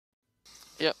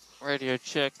Yep, radio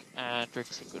check and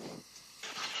drinks are good.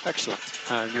 Excellent.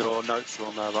 And your notes are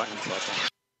on the right hand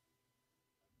side.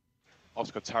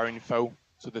 Oscar tire info.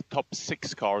 So the top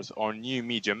 6 cars are new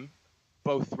medium,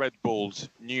 both Red Bulls,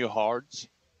 new hards,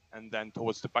 and then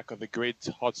towards the back of the grid,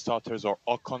 hard starters are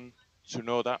Ocon,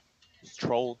 Tsunoda,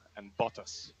 Stroll, and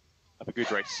Bottas. Have a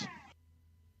good race.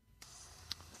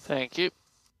 Thank you.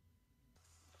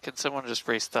 Can someone just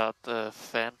restart the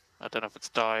fan? I don't know if it's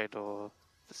died or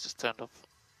if it's just turned off.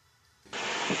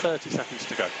 30 seconds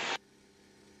to go.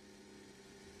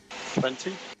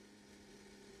 20.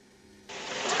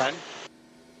 10.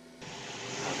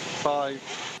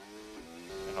 5.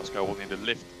 And Oscar will need a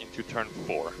lift into turn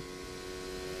 4.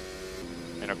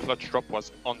 And our clutch drop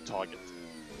was on target.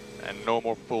 And no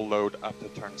more full load after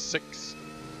turn 6.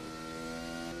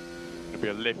 There'll be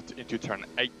a lift into turn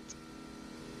 8.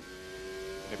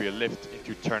 There'll be a lift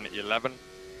into turn 11.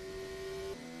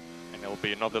 And there'll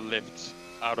be another lift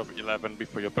out of 11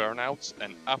 before your burnouts.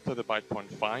 And after the bite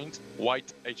point find,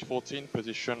 white H14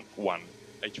 position 1.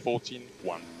 H14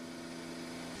 1.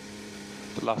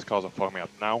 The last cars are forming up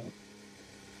now.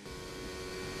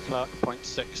 Clerk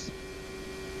 0.6.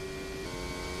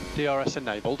 DRS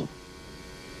enabled.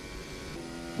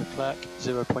 Leclerc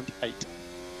 0.8.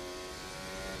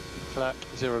 Leclerc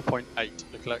 0.8.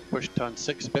 Leclerc pushed turn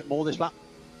 6 a bit more this lap.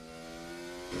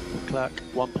 Leclerc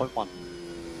 1.1.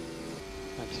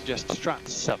 And suggest Strat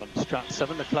 7. Strat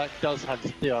 7. Leclerc does have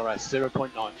DRS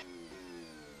 0.9.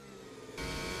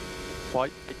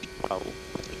 White H12.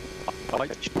 White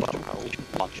H12.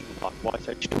 White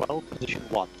H12. Position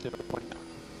 1. 0.9.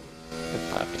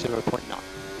 Leclerc 0.9.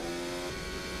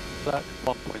 Leclerc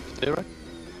 1.0.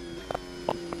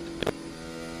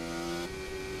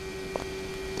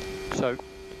 So,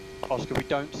 Oscar, we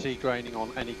don't see graining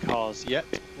on any cars yet.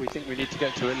 We think we need to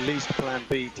get to at least Plan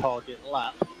B target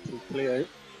lap to clear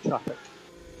traffic.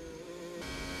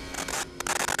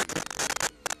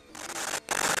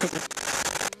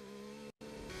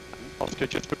 Oscar,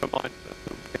 just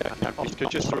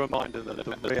a reminder that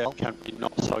the rear can be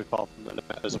not so far from the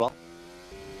limit as well.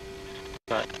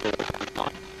 That's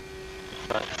 0.9.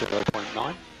 That's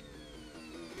 0.9.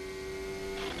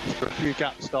 For a few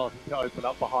gaps starting to open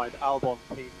up behind. Albon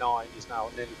P9 is now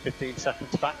nearly 15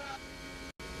 seconds back.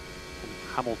 And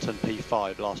Hamilton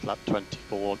P5 last lap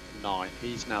 24.9.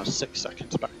 He's now 6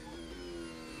 seconds back.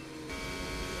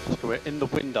 So we're in the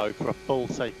window for a full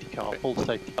safety car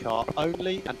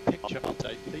only, and picture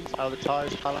update please. How are the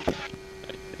tyres balanced?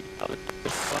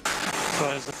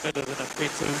 Tyres are better than a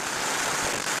P2.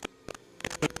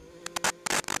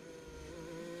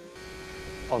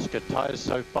 Oscar, tyres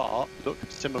so far look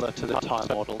similar to the tyre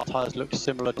model. Tyres look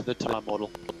similar to the tyre model.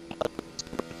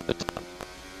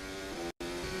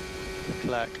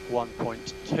 Leclerc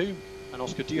 1.2. And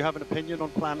Oscar, do you have an opinion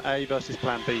on Plan A versus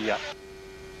Plan B yet?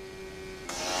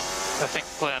 I think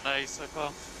Plan A so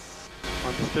far.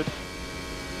 Understood.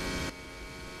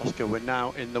 Oscar, we're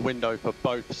now in the window for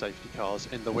both safety cars.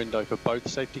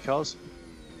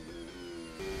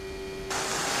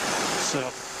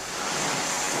 So,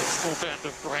 small band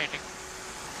of graining.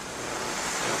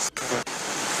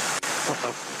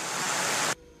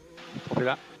 Copy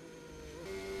that.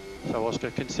 So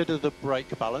Oscar, consider the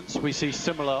brake balance. We see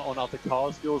similar on other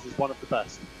cars. Yours is one of the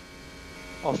best.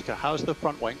 Oscar, how's the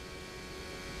front wing?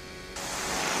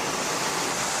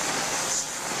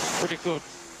 Pretty good.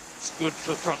 It's good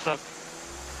for the front up.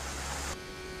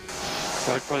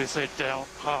 So I'd probably say down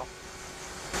half.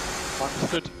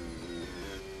 Understood.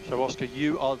 So Oscar,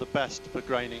 you are the best for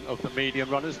graining of the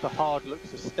medium runners. The hard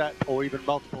looks a step or even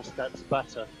multiple steps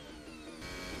better.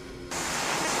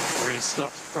 Really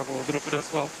start to trouble a little bit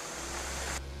as well.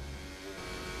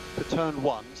 For turn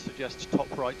 1, suggest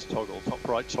top right toggle.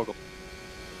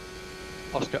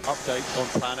 Oscar, update on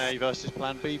Plan A versus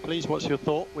Plan B, please. What's your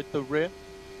thought with the rear?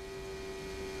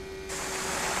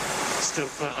 Still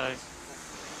Plan A.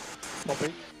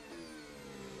 Copy.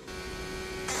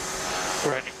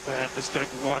 Graining band is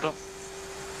getting wider.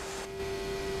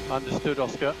 Understood,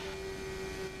 Oscar.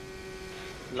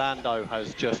 Lando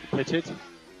has just pitted.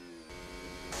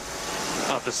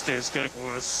 Understeer's getting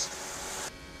worse.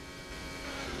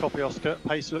 Copy, Oscar.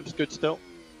 Pace looks good still.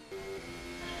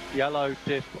 Yellow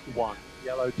diff 1.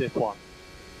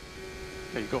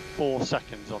 Okay, you've got 4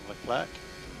 seconds on Leclerc.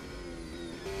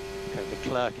 Okay,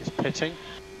 Leclerc is pitting.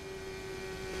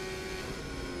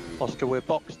 Oscar, we're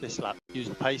boxed this lap. Use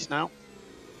the pace now.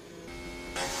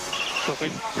 Copy.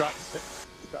 Strat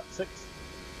 6.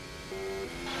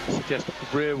 Suggest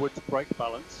rearwards brake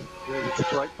balance.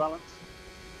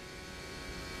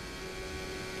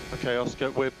 Okay,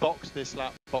 Oscar, we're boxed this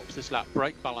lap.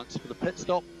 Brake balance for the pit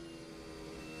stop.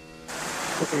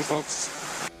 Copy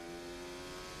box.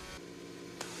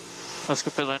 Let's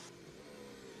go fill in.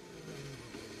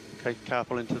 Okay,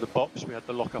 careful into the box. We had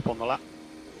the lock up on the lap.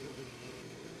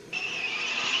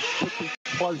 Should be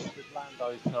close with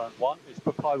Lando's turn 1. It's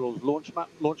Pipiral's launch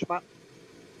map.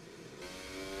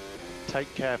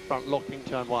 Take care, front locking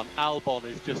turn 1. Albon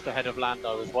is just ahead of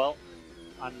Lando as well.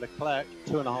 And Leclerc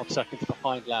 2.5 seconds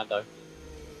behind Lando.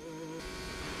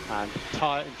 And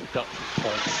tyre introduction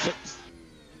turn 6.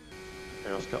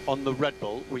 Okay, Oscar. On the Red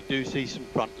Bull, we do see some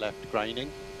front left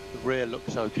graining. The rear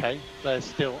looks okay. They're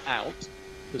still out.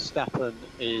 Verstappen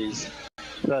is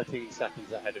 13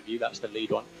 seconds ahead of you. That's the lead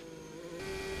one.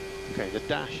 Okay, the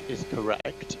dash is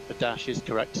correct. The dash is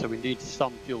correct, so we need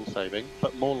some fuel saving,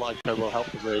 but more LiPo will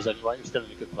help the rears anyway. We're still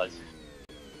in a good place.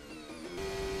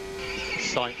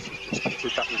 Sainz has just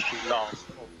pitted. That was the last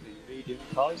of the medium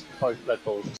cars. Both Red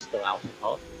Bulls are still out of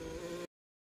hard.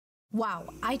 Wow,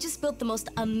 I just built the most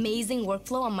amazing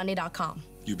workflow on Monday.com.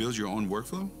 You build your own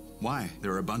workflow? Why?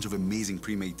 There are a bunch of amazing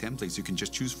pre-made templates you can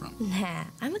just choose from. Nah,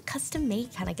 I'm a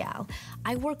custom-made kind of gal.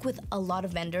 I work with a lot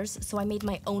of vendors, so I made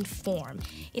my own form.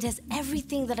 It has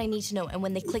everything that I need to know, and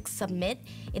when they click submit,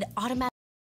 it automatically...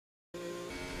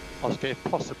 Oscar, if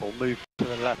possible, move to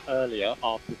the left earlier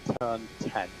after turn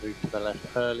 10. Move to the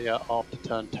left earlier after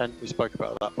turn 10. We spoke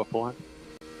about that beforehand.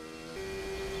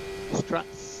 Strat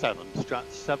 7.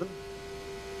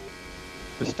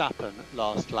 Verstappen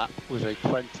last lap was a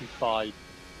 25.5,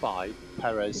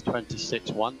 Perez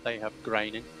 26.1. They have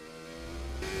graining.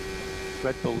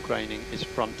 Red Bull graining is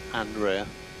front and rear.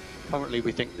 Currently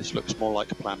we think this looks more like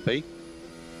plan B.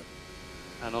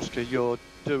 And Oscar, you're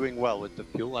doing well with the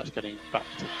fuel. That's getting back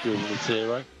to fuel with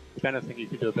 0. If anything, you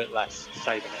could do a bit less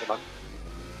saving at the moment.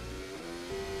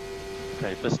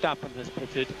 Okay, Verstappen has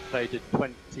pitted. They did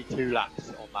 22 laps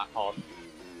on that hard.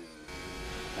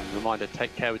 And reminder,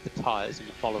 take care with the tyres and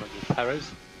the following with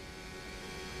Perez.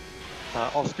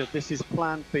 Oscar, this is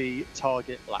plan B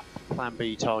target lap. Plan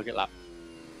B target lap.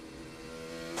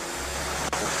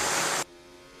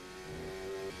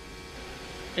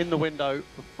 In the window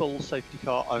for full safety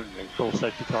car only. Full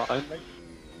safety car only.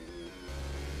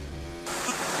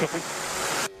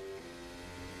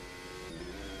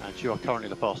 And you are currently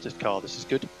the fastest car. This is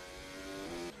good.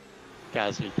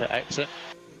 Gasly to exit.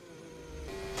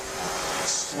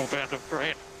 Small band of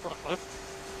grain, front left.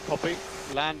 Copy.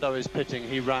 Lando is pitting.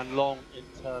 He ran long in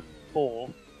turn 4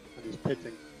 and is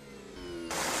pitting.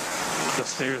 The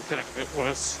steer is getting a bit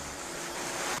worse.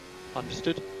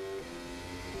 Understood.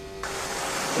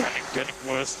 Getting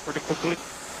worse pretty quickly.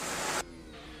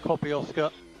 Copy, Oscar.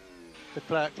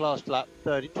 Leclerc last lap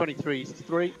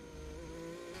 23.3.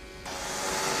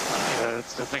 Yeah,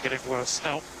 it's definitely getting worse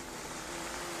now.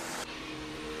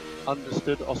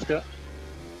 Understood, Oscar.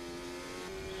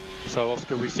 So,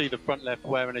 Oscar, we see the front left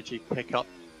wear energy pick up.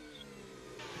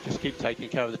 Just keep taking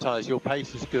care of the tyres. Your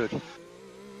pace is good.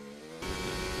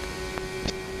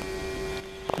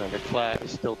 So Leclerc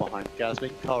is still behind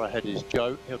Gasly. Car ahead is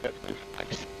Joe. He'll get the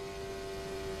max.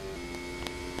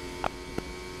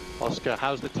 Oscar,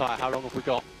 how's the tyre? How long have we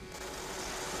got?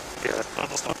 Yeah,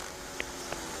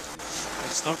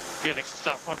 it's not getting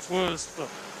that much worse, but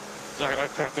I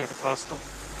can't go faster.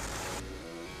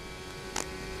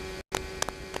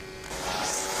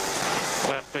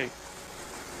 Plan B.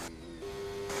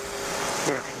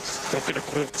 Still gonna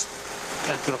quit.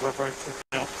 And the vibration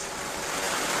now.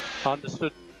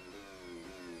 Understood.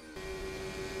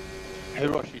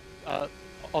 Hiroshi,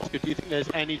 Oscar, do you think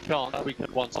there's any chance we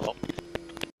can one stop?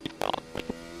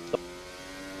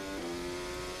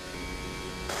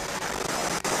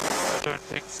 I don't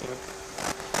think so.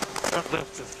 Front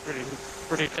left is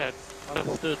pretty dead.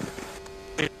 Understood.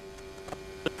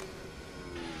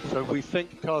 So we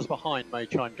think cars behind may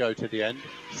try and go to the end.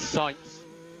 Sainz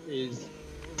is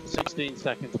 16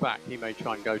 seconds back. He may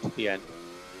try and go to the end.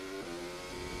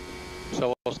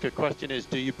 So Oscar, question is,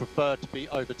 do you prefer to be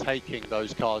overtaking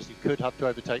those cars? You could have to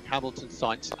overtake Hamilton,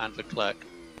 Sainz and Leclerc.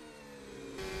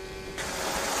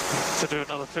 To do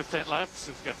another 15 laps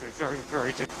is going to be very,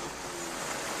 very difficult.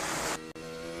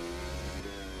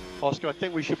 Oscar, I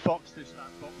think we should box this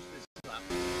lap.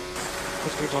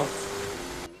 Let's move on.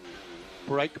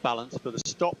 Brake balance for the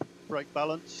stop. Brake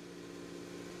balance.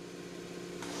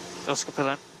 Oscar fill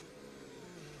in.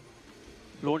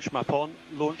 Launch map on.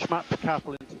 Launch map.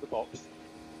 Careful into the box.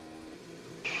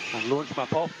 And launch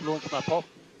map off. Launch map off.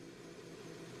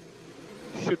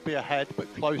 Should be ahead,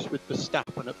 but close with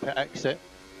Verstappen at pit exit.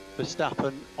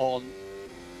 Verstappen on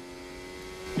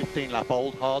 15 lap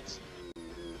old hards.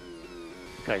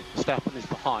 Okay, Verstappen is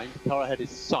behind. Car ahead is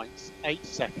Sainz. 8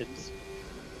 seconds.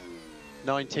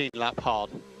 19 lap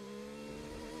hard.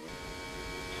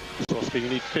 So Oscar, you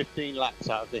need 15 laps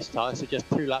out of this tyre, so just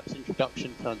 2 laps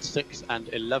introduction, turn 6 and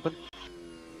 11.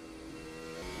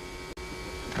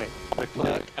 Okay,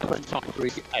 Leclerc at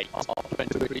 23.8,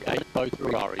 23.8, both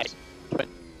Ferraris.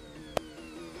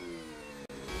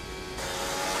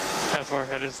 How far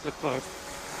ahead is Leclerc?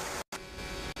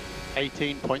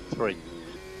 18.3.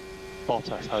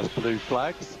 Bottas has blue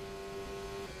flags.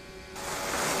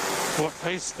 What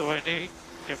pace do I need?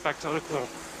 Get back to Leclerc.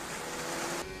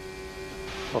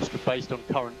 Oscar, based on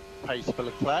current pace for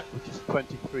Leclerc, which is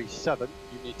 23.7,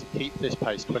 you need to keep this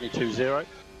pace, 22.0.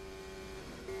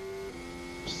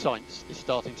 Sainz is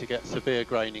starting to get severe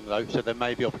graining though, so there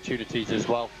may be opportunities as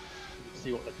well. Let's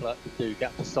see what Leclerc can do.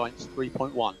 Gap to Sainz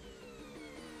 3.1.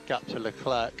 Gap to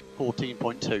Leclerc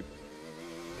 14.2.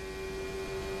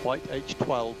 White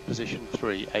H12 position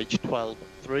 3, H12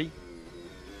 3.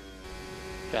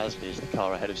 Gasly is the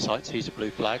car ahead of Sainz, he's a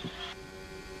blue flag.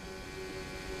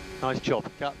 Nice job.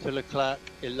 Gap to Leclerc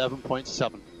 11.7.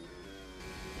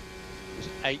 There's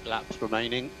 8 laps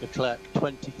remaining. Leclerc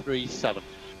 23.7.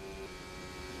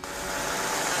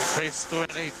 Pace do I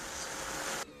need?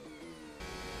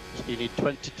 You need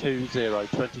 22.0,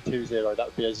 22.0. That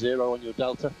would be a 0 on your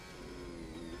delta.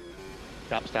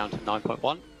 Gap's down to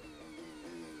 9.1.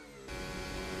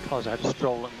 Cars ahead of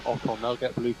Stroll and Ocon, they'll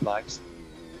get blue flags.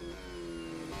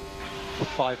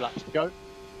 5 laps to go.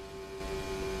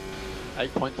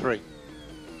 8.3.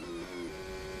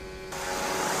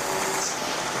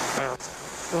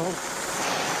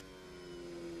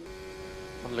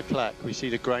 On Leclerc, we see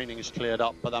the graining is cleared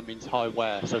up, but that means high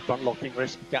wear, so front locking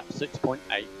risk, gap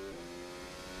 6.8.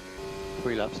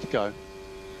 3 laps to go.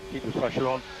 Keep the pressure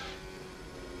on.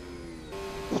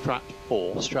 Strat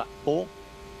 4, Strat 4.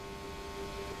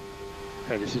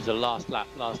 Okay, this is the last lap,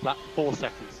 4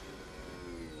 seconds.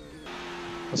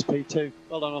 That's P2.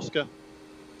 Well done, Oscar.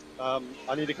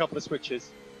 I need a couple of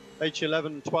switches.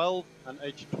 H11.12 and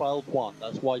H12.1.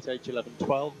 That's white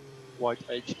H11.12, white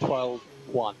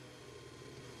H12.1.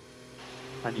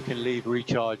 And you can leave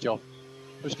recharge off.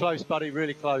 It was close, buddy,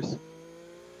 really close.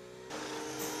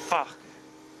 Fuck.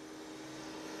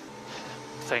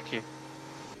 Thank you.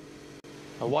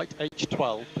 A white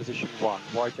H12, position 1.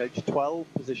 White H12,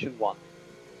 position 1.